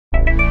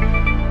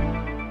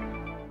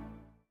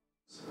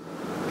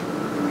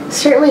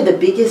Certainly the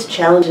biggest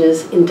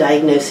challenges in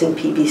diagnosing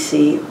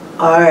PBC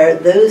are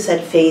those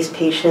that face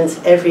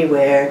patients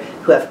everywhere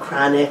who have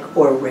chronic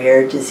or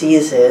rare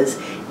diseases,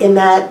 in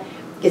that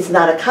it's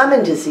not a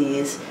common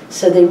disease,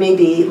 so there may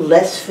be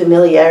less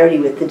familiarity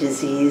with the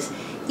disease,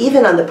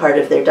 even on the part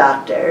of their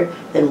doctor,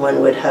 than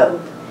one would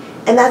hope.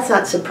 And that's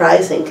not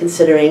surprising,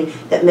 considering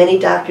that many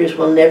doctors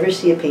will never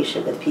see a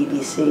patient with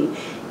PBC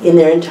in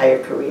their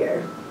entire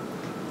career.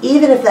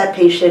 Even if that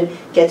patient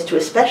gets to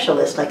a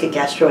specialist like a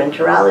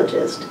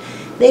gastroenterologist,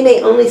 they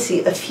may only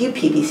see a few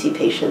PBC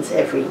patients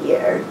every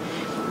year.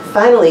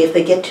 Finally, if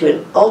they get to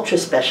an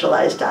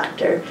ultra-specialized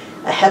doctor,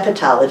 a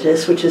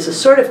hepatologist, which is a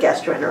sort of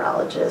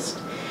gastroenterologist,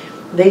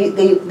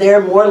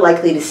 they're more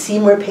likely to see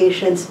more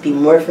patients, be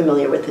more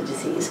familiar with the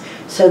disease.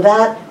 So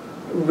that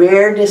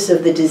rareness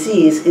of the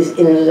disease is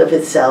in and of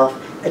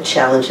itself a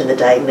challenge in the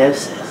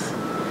diagnosis.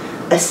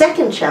 A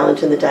second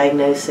challenge in the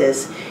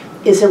diagnosis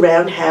is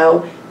around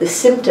how the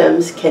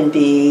symptoms can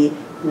be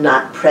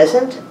not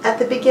present at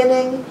the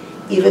beginning,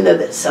 even though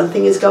that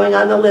something is going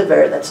on in the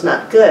liver that's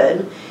not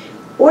good,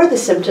 or the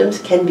symptoms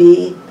can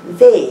be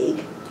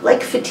vague,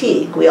 like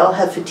fatigue. We all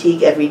have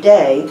fatigue every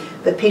day,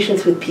 but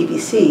patients with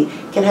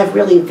PBC can have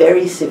really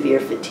very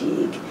severe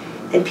fatigue.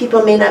 And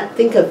people may not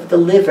think of the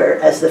liver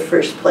as the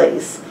first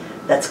place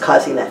that's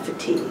causing that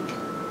fatigue.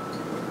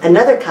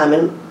 Another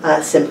common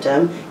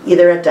symptom,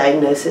 either at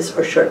diagnosis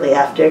or shortly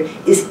after,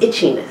 is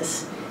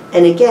itchiness.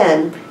 And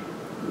again,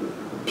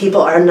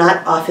 people are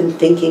not often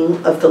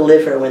thinking of the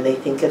liver when they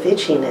think of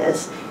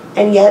itchiness,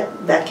 and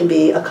yet that can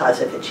be a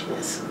cause of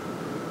itchiness.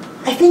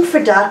 I think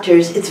for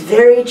doctors it's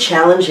very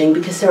challenging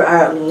because there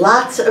are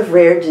lots of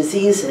rare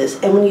diseases,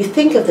 and when you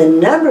think of the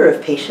number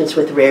of patients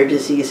with rare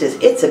diseases,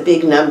 it's a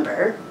big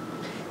number.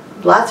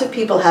 Lots of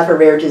people have a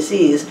rare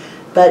disease,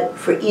 but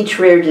for each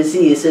rare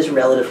disease there's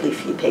relatively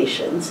few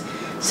patients.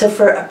 So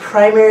for a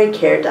primary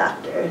care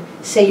doctor,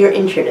 say your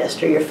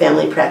internist or your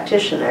family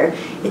practitioner,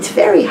 it's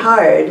very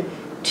hard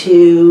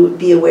to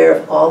be aware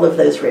of all of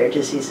those rare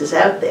diseases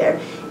out there,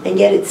 and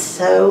yet it's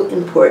so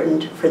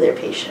important for their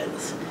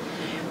patients.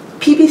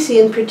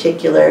 PBC in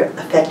particular,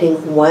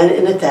 affecting 1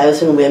 in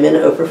 1,000 women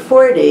over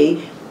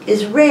 40,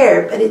 is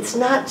rare, but it's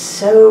not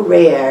so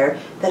rare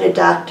that a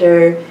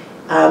doctor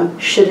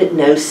shouldn't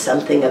know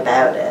something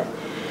about it.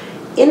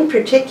 In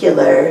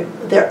particular,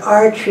 there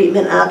are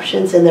treatment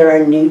options and there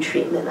are new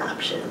treatment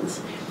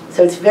options.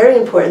 So it's very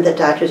important that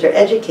doctors are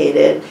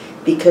educated,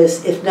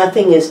 because if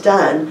nothing is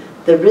done,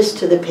 the risk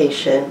to the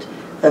patient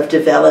of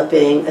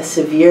developing a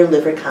severe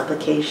liver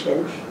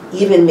complication,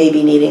 even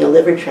maybe needing a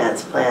liver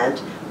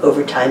transplant,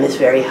 over time is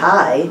very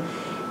high,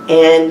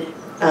 and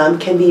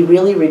can be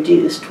really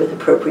reduced with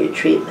appropriate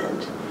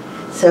treatment.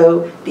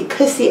 So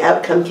because the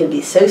outcome can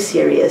be so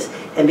serious,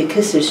 and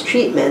because there's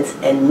treatments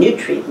and new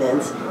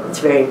treatments, it's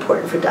very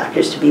important for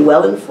doctors to be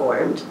well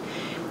informed.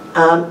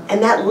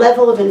 And that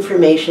level of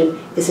information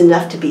is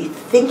enough to be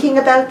thinking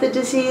about the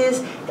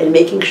disease and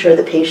making sure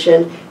the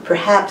patient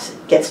perhaps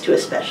gets to a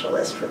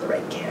specialist for the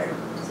right care.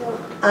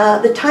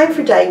 The time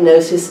for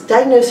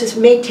diagnosis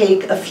may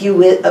take a few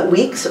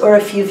weeks or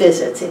a few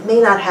visits. It may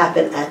not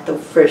happen at the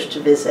first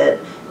visit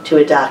to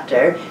a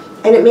doctor,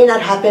 and it may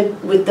not happen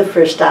with the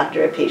first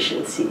doctor a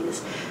patient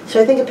sees.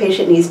 So I think a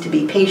patient needs to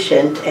be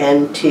patient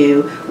and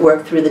to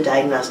work through the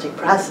diagnostic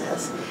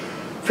process.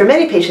 For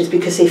many patients,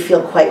 because they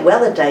feel quite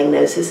well at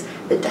diagnosis,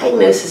 the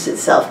diagnosis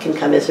itself can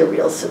come as a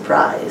real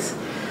surprise.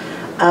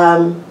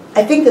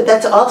 I think that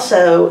that's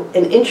also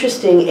an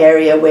interesting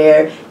area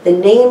where the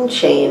name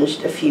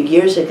changed a few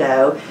years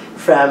ago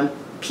from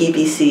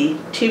PBC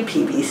to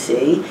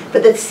PBC,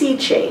 but the C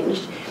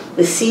changed.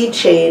 The C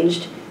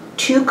changed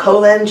to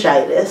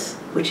cholangitis,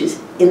 which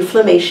is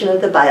inflammation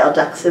of the bile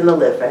ducts in the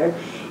liver,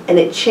 and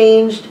it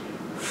changed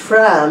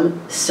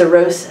from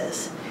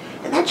cirrhosis.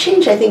 And that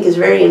change, I think, is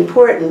very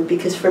important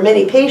because for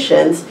many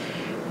patients,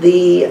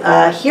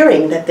 the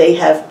hearing that they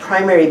have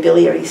primary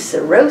biliary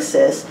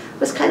cirrhosis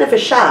was kind of a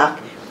shock,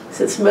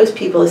 since most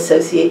people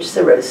associate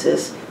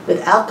cirrhosis with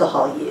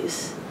alcohol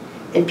use.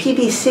 In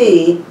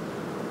PBC,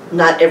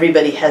 not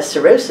everybody has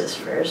cirrhosis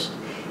first,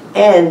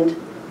 and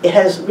it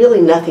has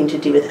really nothing to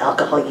do with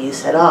alcohol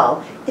use at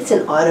all. It's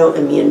an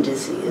autoimmune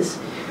disease,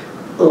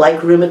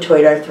 like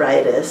rheumatoid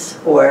arthritis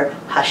or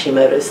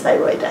Hashimoto's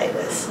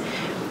thyroiditis.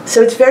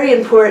 So it's very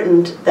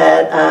important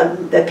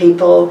that, that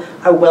people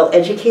are well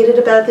educated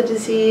about the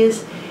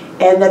disease,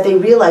 and that they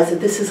realize that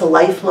this is a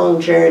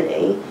lifelong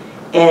journey.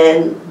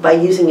 And by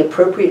using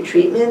appropriate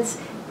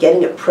treatments,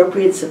 getting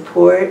appropriate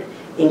support,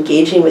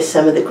 engaging with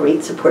some of the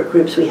great support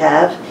groups we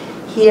have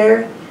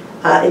here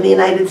in the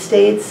United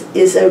States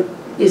is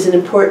an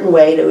important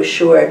way to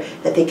assure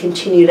that they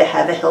continue to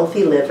have a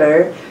healthy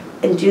liver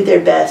and do their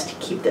best to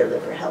keep their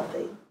liver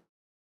healthy.